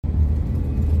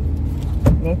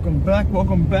Welcome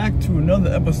back to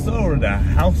another episode of the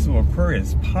House of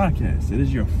Aquarius podcast. It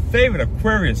is your favorite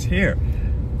Aquarius here.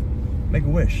 Make a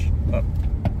wish. Oh,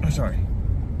 sorry.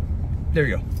 There we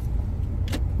go.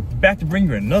 Back to bring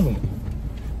you another one.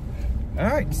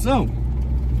 Alright, so.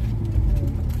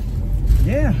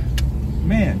 Yeah,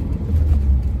 man.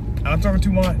 I was talking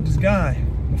to this guy,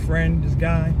 my friend,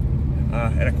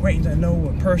 an acquaintance I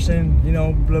know, a person, you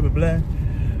know, blah, blah, blah.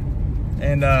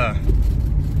 And,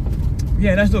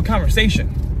 yeah, nice little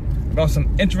conversation about some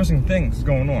interesting things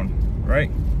going on, right?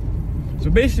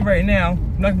 So basically right now,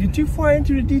 I'm not gonna get too far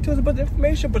into the details about the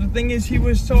information, but the thing is, he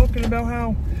was talking about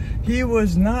how he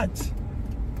was not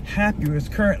happy with his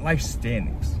current life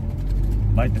standings.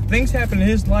 Like, the things happening in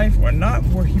his life are not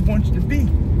where he wants to be.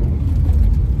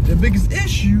 The biggest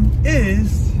issue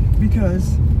is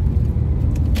because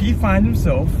he finds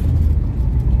himself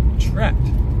trapped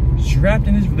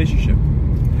in his relationship.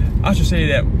 I should say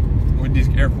that with these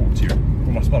air quotes here for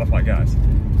my Spotify guys.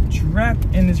 Trapped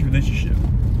in this relationship.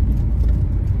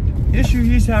 Issue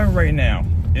he's having right now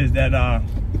is that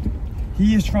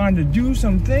he is trying to do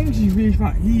some things. He's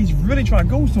really trying to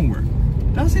go somewhere.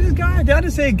 Did I say this guy? Did I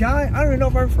just say guy? I don't even know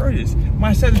if I refer to this.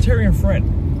 My Sagittarian friend.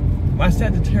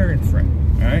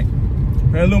 All right.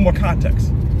 For a little more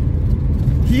context.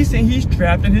 He's saying he's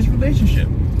trapped in his relationship.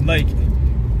 Like,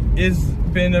 it's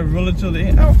been a relatively,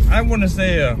 I want to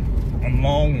say a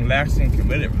long-lasting,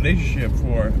 committed relationship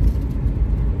for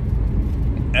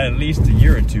at least a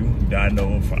year or two that I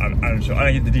know of. I don't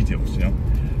get the details, you know.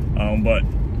 But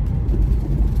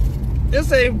let's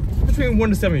say between 1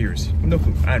 to 7 years. No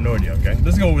clue. I have no idea. Okay,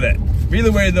 let's go with that. But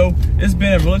either way, though, it's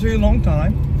been a relatively long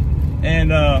time,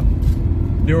 and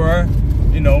there are,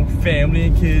 you know, family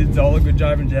and kids, all the good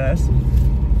jive and jazz.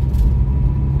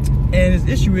 And his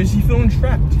issue is he's feeling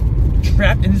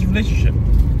trapped in his relationship.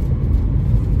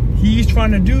 He's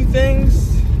trying to do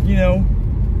things, you know,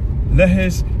 let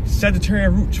his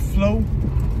Sagittarian roots flow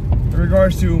in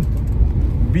regards to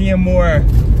being more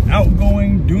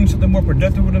outgoing, doing something more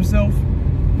productive with himself,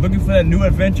 looking for that new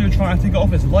adventure, trying to take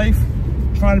off his life,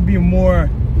 trying to be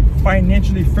more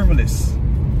financially frivolous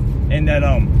in that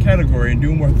category and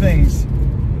do more things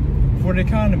for the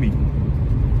economy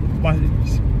by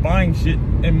buying shit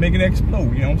and making it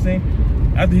explode, you know what I'm saying?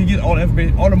 After he gets all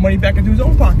the money back into his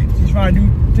own pockets, he's trying to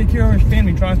take care of his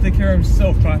family, trying to take care of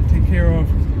himself, trying to take care of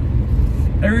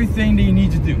everything that he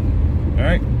needs to do. All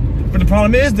right. But the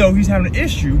problem is, though, he's having an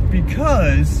issue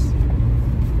because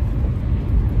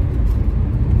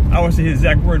I won't say his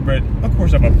exact word, but of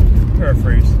course I'm gonna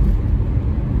paraphrase.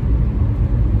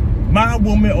 My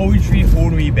woman always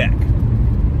holding me back.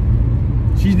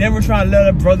 She's never trying to let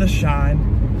her brother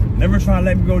shine, never trying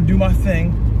to let me go do my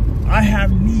thing. I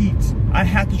have needs. I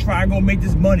have to try and go make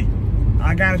this money.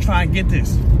 I gotta try and get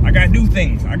this. I gotta do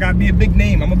things. I gotta be a big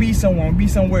name. I'm gonna be someone. I'm gonna be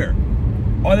somewhere.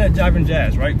 All that jive and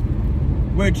jazz, right?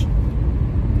 Which,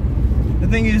 the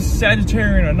thing is,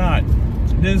 Sagittarian or not,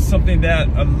 this is something that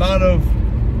a lot of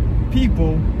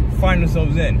people find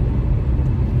themselves in.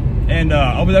 And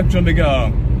I was actually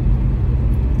gonna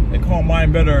make they call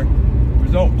mine better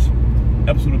results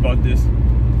episode about this,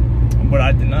 but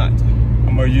I did not.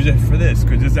 I'm gonna use it for this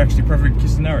because it's actually a perfect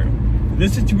case scenario.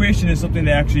 This situation is something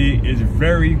that actually is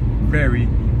very, very,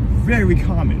 very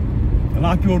common. A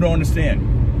lot of people don't understand.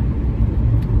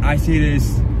 I see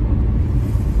this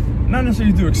not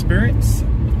necessarily through experience,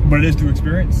 but it is through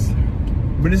experience.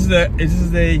 But this is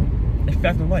a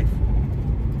fact of life.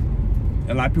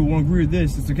 A lot of people won't agree with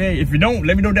this. It's okay. If you don't,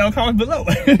 let me know down in the comments below.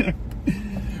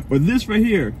 But this right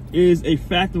here is a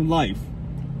fact of life.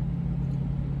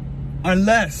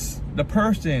 Unless the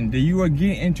person that you are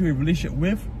getting into a relationship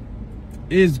with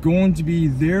is going to be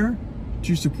there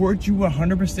to support you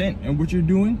 100% in what you're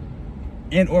doing,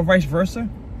 and or vice versa,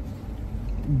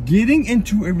 getting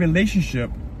into a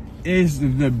relationship is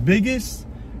the biggest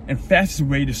and fastest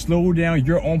way to slow down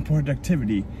your own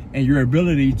productivity and your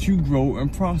ability to grow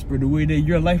and prosper the way that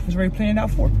your life was already planned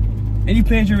out for. Any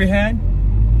plans you already had,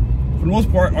 for the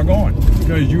most part, are gone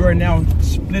because you are now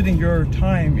splitting your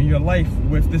time in your life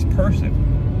with this person.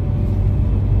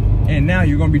 And now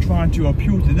you're going to be trying to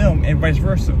appeal to them and vice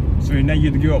versa. So now you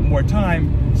have to give up more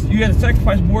time. So you have to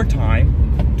sacrifice more time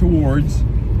towards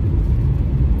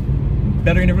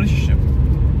bettering the relationship.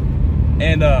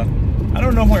 And I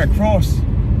don't know if I can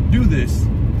do this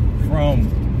from,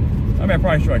 I mean, I'm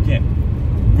probably sure I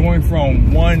can, going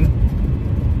from one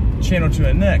channel to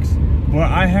the next. But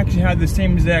I actually had the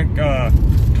same exact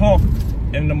talk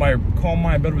in my Call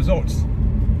My Better Results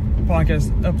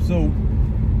podcast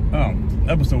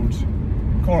episodes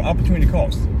called Opportunity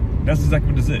Cost. That's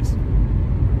exactly what this is.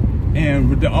 And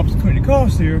with the opportunity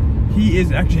cost here, he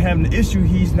is actually having the issue.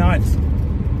 He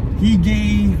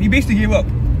basically gave up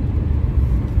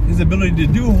his ability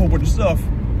to do a whole bunch of stuff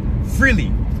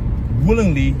freely,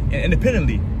 willingly, and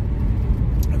independently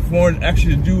for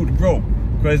actually to grow.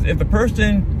 Because if the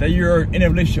person that you're in a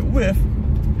relationship with,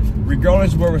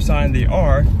 regardless of whatever sign they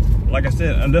are, like I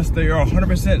said, unless they are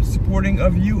 100% supporting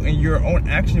of you and your own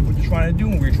action of what you're trying to do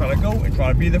and where you're trying to go and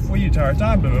trying to be there for you the entire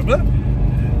time, blah, blah, blah,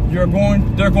 they're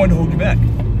going to hold you back.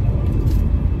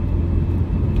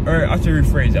 Or I should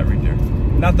rephrase that right there.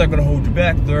 Not they're going to hold you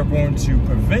back, they're going to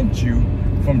prevent you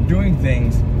from doing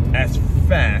things as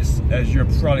fast as you're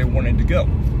probably wanting to go.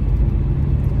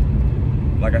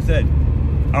 Like I said,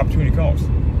 opportunity cost.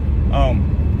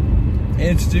 In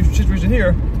this situation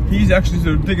here, he's actually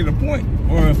sort of taking a point,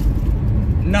 or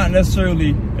not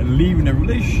necessarily leaving the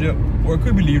relationship, or it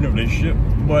could be leaving the relationship,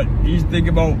 but he's thinking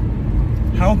about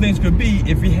how things could be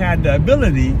if he had the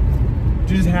ability to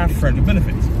just have friends with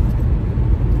benefits.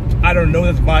 I don't know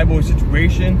that's a viable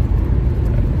situation,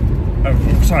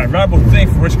 viable thing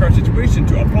for his current situation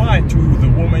to apply to the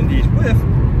woman he's with,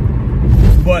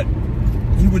 but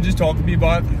he would just talk to me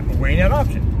about weighing that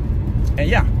option. And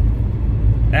yeah,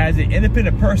 as an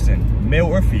independent person, male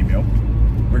or female,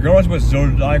 regardless of what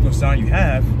zodiacal sign you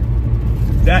have,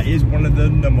 that is one of the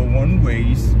 #1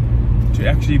 ways to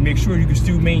actually make sure you can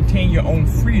still maintain your own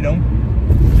freedom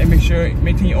and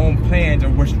maintain your own plans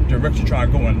of which direction you're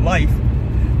trying to go in life,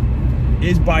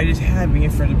 is by just having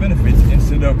friends with benefits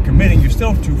instead of committing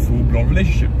yourself to a full-blown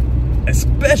relationship,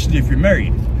 especially if you're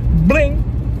married. Bling!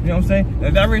 You know what I'm saying?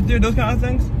 That right there, those kind of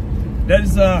things, that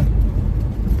is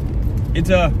it's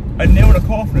a nail in the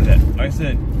coffin of that. Like I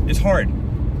said, it's hard.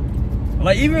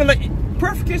 Like, even like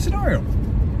perfect case scenario,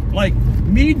 like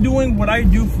me doing what I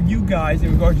do for you guys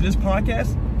in regards to this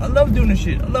podcast. I love doing this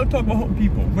shit. I love talking about helping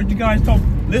people. But you guys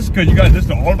listen because you guys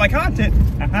listen to all of my content.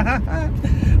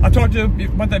 I talked to you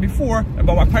about that before,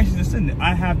 about my crisis descendant.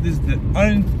 I have this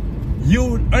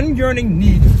unyearning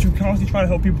need to constantly try to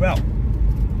help people out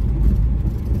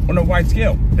on a wide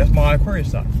scale. That's my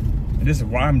Aquarius side. And this is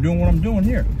why I'm doing what I'm doing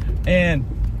here. And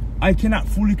I cannot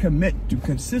fully commit to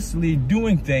consistently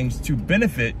doing things to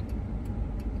benefit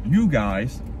you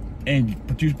guys and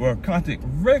produce more content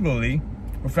regularly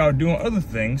without doing other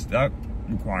things that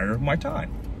require my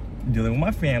time. Dealing with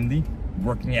my family,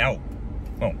 working out.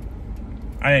 Well,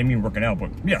 I didn't mean working out, but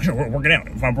yeah, sure, working out.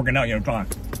 If I'm working out, you know, trying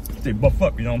to stay buff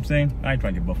up, you know what I'm saying? I ain't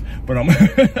trying to get buff.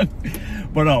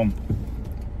 But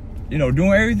you know,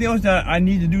 doing everything else that I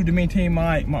need to do to maintain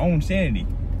my own sanity,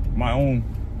 my own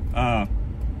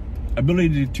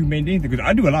ability to maintain things. Because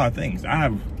I do a lot of things. I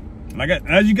have, like,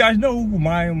 as you guys know,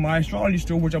 my astrology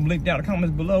store, which I'm linked down in the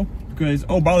comments below. Because,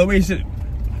 oh, by the way,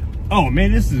 oh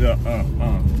man, this is what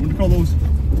do you call those?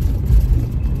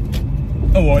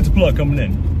 Oh, well, it's a plug coming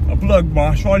in. A plug.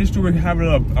 My astrology store having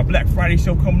a Black Friday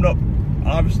sale coming up.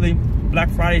 Obviously, Black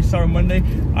Friday, Cyber Monday.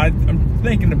 I'm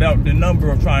thinking about the number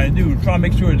of trying to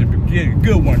make sure to get a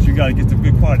good one. So you gotta get some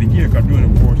good quality gear. Cause I'm doing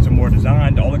it for some more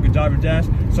design, all the good job and jazz.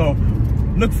 So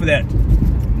look for that.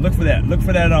 Look for that. Look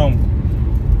for that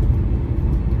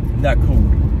that code.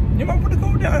 You might put the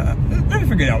code down. Let me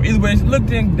figure it out. Either way, look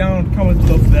down comments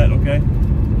below for that, okay?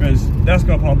 Because that's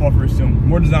gonna pop off very soon.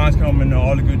 More designs coming,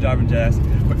 all the good job and jazz.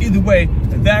 But either way,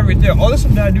 that right there, all the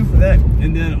stuff that I do for that,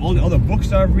 and then all the other books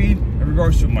that I read in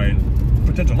regards to my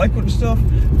potential life coaching stuff,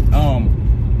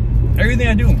 everything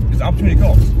I do is opportunity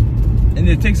cost. And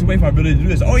it takes away from my ability to do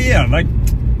this. Oh yeah, like,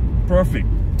 perfect.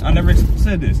 I never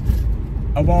said this.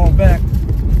 A while back,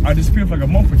 I disappeared for like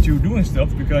a month or two doing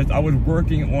stuff because I was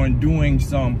working on doing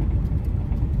some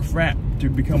crap to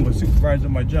become a supervisor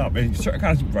of my job, a certain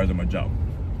kind of supervisor of my job.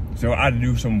 So I had to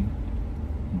do some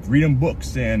reading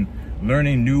books and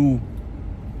learning new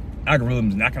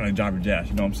algorithms and that kind of job and jazz.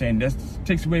 You know what I'm saying? That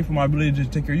takes away from my ability to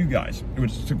take care of you guys,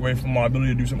 which took away from my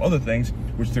ability to do some other things,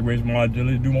 which took away from my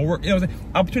ability to do more work. You know what I'm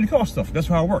saying? Opportunity cost stuff. That's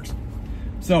how it works.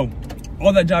 So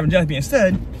all that job and jazz being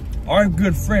said, our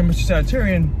good friend, Mr.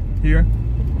 Sagittarius here,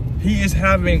 he is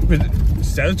having,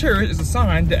 Sagittarius is a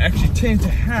sign that actually tends to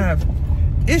have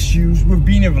issues with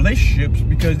being in relationships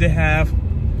because they have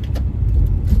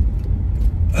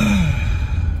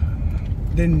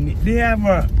they have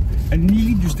a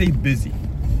need to stay busy,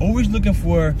 always looking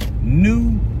for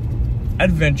new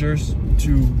adventures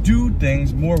to do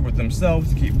things more with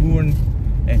themselves, to keep moving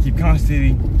and keep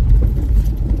constantly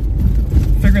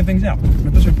figuring things out.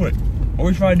 But this way put it,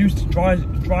 always try to do try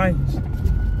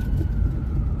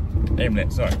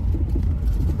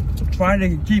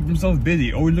to keep themselves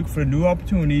busy, always look for new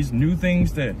opportunities, new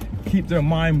things to keep their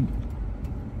mind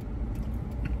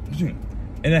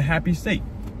in a happy state.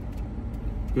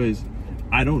 Because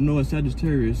I don't know a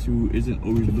Sagittarius who isn't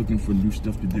always looking for new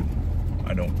stuff to do.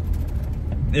 I don't.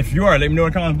 If you are, let me know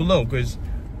in the comments below, because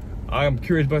I'm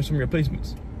curious about some of your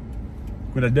placements.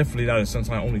 But that's definitely not a sun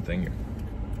sign only thing here.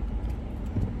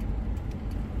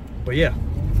 But yeah.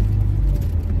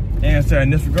 And so in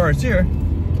this regards here,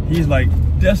 he's like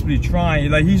desperately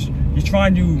trying, like he's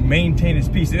trying to maintain his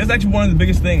peace. And that's actually one of the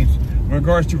biggest things in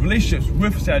regards to relationships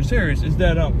with Sagittarius, is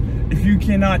that if you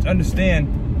cannot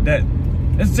understand that,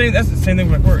 that's the same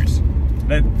thing with Aquarius,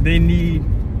 that they need,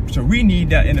 so we need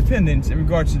that independence in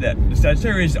regards to that. The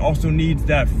Sagittarius also needs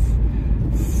that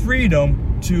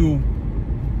freedom to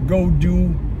go do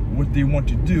what they want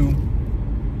to do.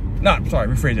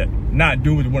 Rephrase that. Not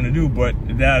do what they want to do, but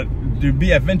that to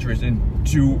be adventurous and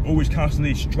to always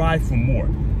constantly strive for more.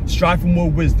 Strive for more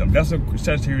wisdom. That's what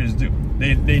Sagittarius do.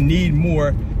 They need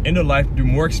more in their life, do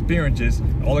more experiences,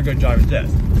 all the good driving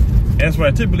jazz. And that's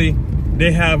why typically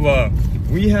they have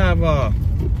we have a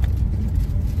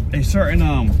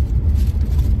certain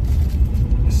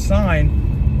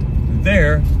sign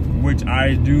there, which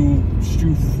I do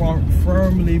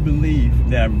firmly believe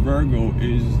that Virgo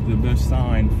is the best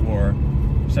sign for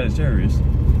Sagittarius,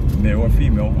 male or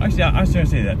female. Actually, I shouldn't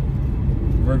say that.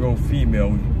 Virgo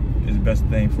female is the best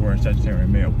thing for a Sagittarian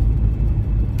male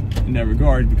in that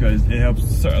regard, because it helps a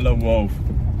certain level of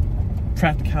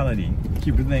practicality,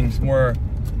 keeping things more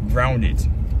grounded,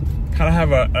 kind of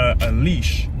have a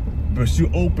leash, but still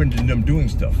open to them doing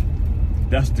stuff.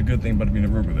 That's the good thing about being a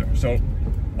Virgo there. So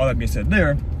all that being said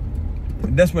there,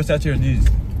 that's what Sagittarius needs.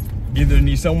 Either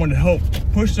need someone to help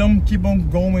push them, keep them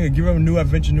going, or give them new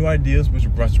adventure, new ideas, which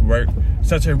work.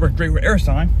 Sagittarius works great with air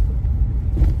sign,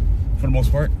 for the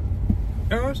most part.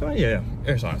 Air sign? Yeah,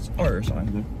 air signs. Or air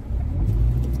signs.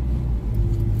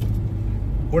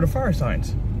 Or the fire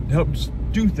signs, to help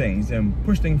do things and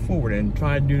push things forward and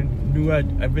try to do new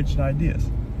adventure ideas.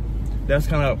 That's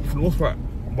kind of, for the most part,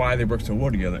 why they work so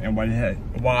well together, and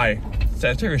why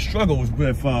Sagittarius struggles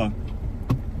with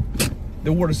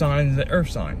the water signs and the earth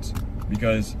signs,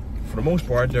 because for the most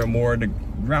part they're more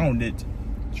grounded,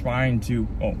 trying to,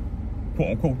 quote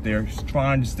unquote, they're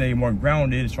trying to stay more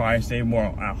grounded, try to stay more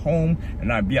at home and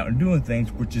not be out and doing things,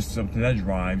 which is something that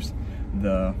drives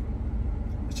the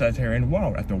Sagittarian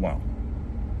wild after a while.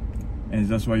 And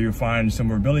that's why you'll find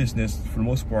some rebelliousness for the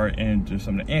most part and just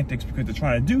some of the antics, because they're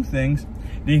trying to do things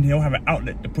they don't have an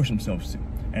outlet to push themselves to.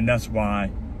 And that's why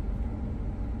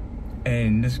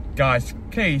in this guy's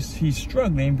case, he's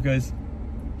struggling because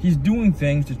he's doing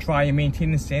things to try and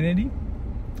maintain his sanity,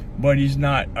 but he's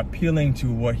not appealing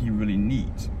to what he really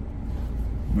needs,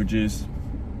 which is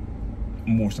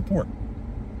more support.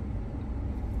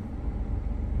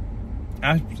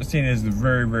 I'm saying this is the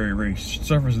very, very, very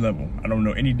surface level. I don't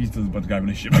know any details about the guy's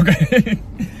relationship, okay?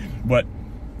 But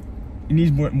he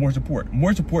needs more support.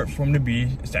 More support for him to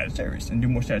be Sagittarius and do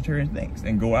more Sagittarius things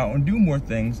and go out and do more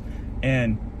things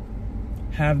and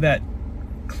have that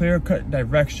clear-cut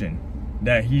direction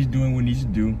that he's doing what he needs to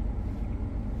do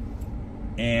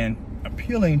and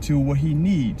appealing to what he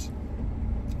needs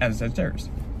as a Sagittarius.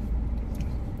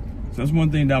 So that's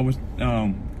one thing that was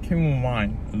came to my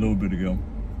mind a little bit ago.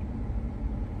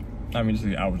 I mean, just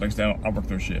hours. Like I said, I work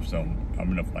third shift, so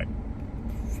I'm enough like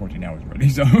 14 hours already.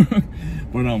 So,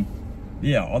 but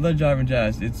yeah, all that jive and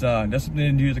jazz. It's that's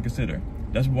something to consider.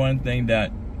 That's one thing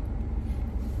that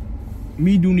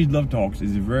me doing these love talks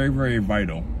is very, very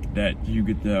vital, that you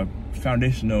get the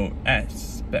foundational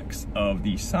aspects of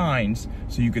these signs,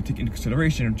 so you can take into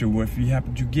consideration to if you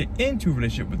happen to get into a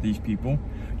relationship with these people,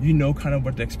 you know kind of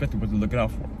what to expect and what to look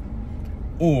out for,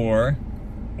 or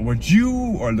what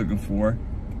you are looking for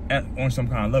on some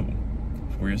kind of level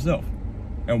for yourself,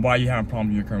 and why you have a problem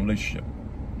with your current relationship.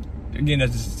 Again,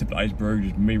 that's just the tip of the iceberg.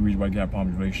 There's many reasons why you have a problem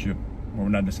with your relationship, but we're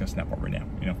not discussing that part right now,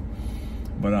 you know.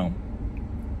 But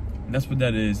that's what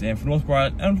that is. And for the most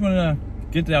part, I just want to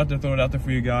get that out there, throw it out there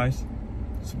for you guys,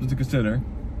 something to consider.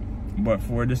 But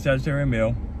for this Sagittarian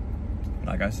male,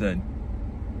 like I said,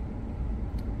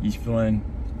 he's feeling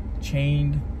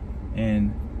chained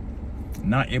and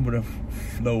not able to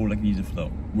flow like he needs to flow,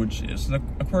 which is an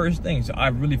Aquarius thing. So I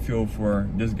really feel for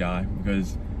this guy,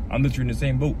 because I'm literally in the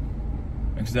same boat,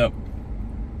 except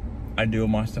I deal with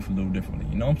my stuff a little differently,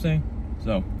 you know what I'm saying?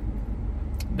 So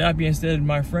that being said,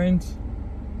 my friends,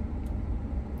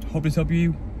 hope this helped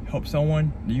you, help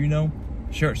someone that you know,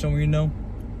 share it with someone you know.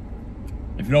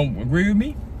 If you don't agree with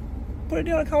me, put it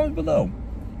down in the comments below.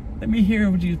 Let me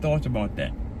hear what your thoughts about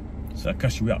that, so I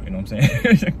cuss you out, you know what I'm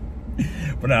saying?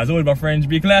 But now, as always, my friends,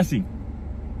 be classy.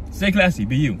 Stay classy,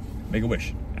 be you. Make a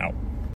wish.